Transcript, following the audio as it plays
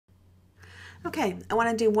Okay, I want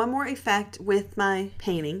to do one more effect with my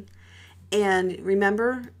painting. And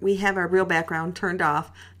remember, we have our real background turned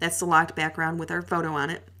off. That's the locked background with our photo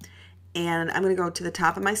on it. And I'm going to go to the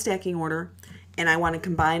top of my stacking order, and I want to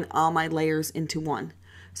combine all my layers into one.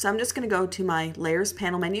 So I'm just going to go to my Layers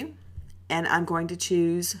panel menu, and I'm going to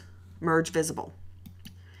choose Merge Visible.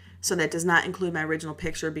 So that does not include my original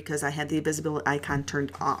picture because I had the visibility icon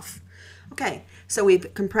turned off. Okay, so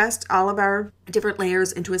we've compressed all of our different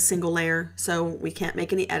layers into a single layer, so we can't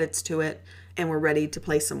make any edits to it, and we're ready to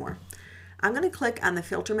place some more. I'm going to click on the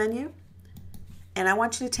filter menu, and I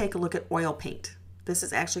want you to take a look at oil paint. This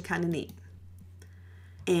is actually kind of neat.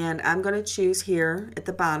 And I'm going to choose here at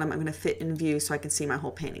the bottom, I'm going to fit in view so I can see my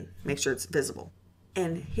whole painting, make sure it's visible.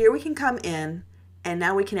 And here we can come in, and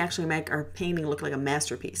now we can actually make our painting look like a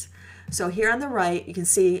masterpiece. So here on the right, you can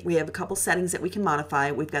see we have a couple settings that we can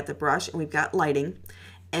modify. We've got the brush and we've got lighting,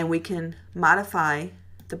 and we can modify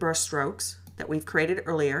the brush strokes that we've created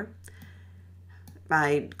earlier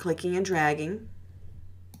by clicking and dragging.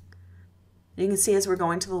 You can see as we're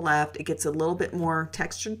going to the left, it gets a little bit more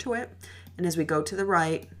texture to it, and as we go to the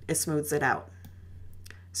right, it smooths it out.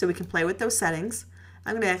 So we can play with those settings.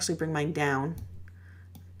 I'm going to actually bring mine down,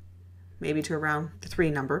 maybe to around the 3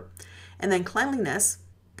 number. And then Cleanliness,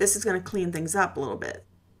 this is going to clean things up a little bit.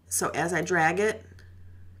 So as I drag it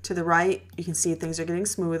to the right, you can see things are getting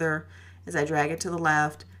smoother. As I drag it to the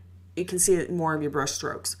left, you can see more of your brush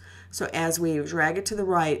strokes. So as we drag it to the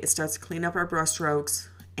right, it starts to clean up our brush strokes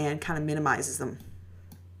and kind of minimizes them.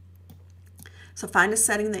 So find a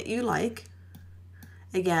setting that you like.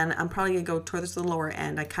 Again, I'm probably going to go towards the lower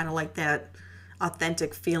end. I kind of like that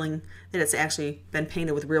authentic feeling that it's actually been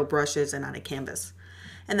painted with real brushes and on a canvas.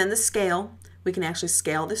 And then the scale, we can actually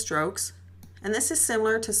scale the strokes. And this is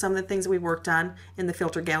similar to some of the things we worked on in the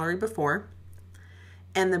filter gallery before.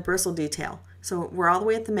 And the bristle detail. So we're all the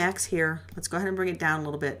way at the max here. Let's go ahead and bring it down a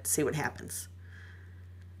little bit to see what happens.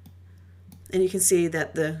 And you can see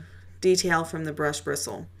that the detail from the brush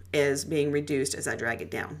bristle is being reduced as I drag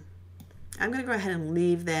it down. I'm going to go ahead and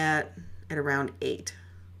leave that at around 8.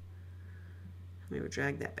 Maybe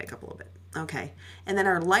drag that back up a little bit. Okay, and then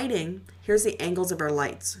our lighting, here's the angles of our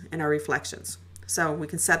lights and our reflections. So we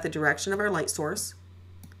can set the direction of our light source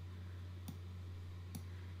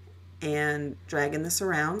and dragging this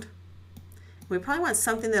around. We probably want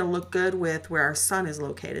something that'll look good with where our sun is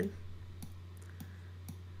located.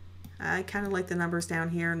 I kind of like the numbers down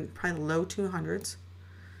here and probably the low 200s.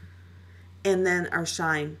 And then our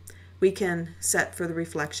shine, we can set for the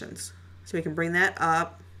reflections. So we can bring that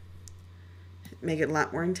up, make it a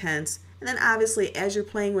lot more intense. And then obviously as you're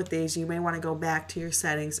playing with these, you may want to go back to your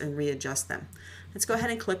settings and readjust them. Let's go ahead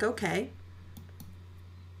and click OK.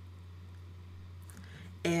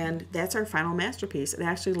 And that's our final masterpiece. It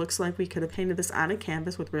actually looks like we could have painted this on a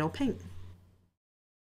canvas with real paint.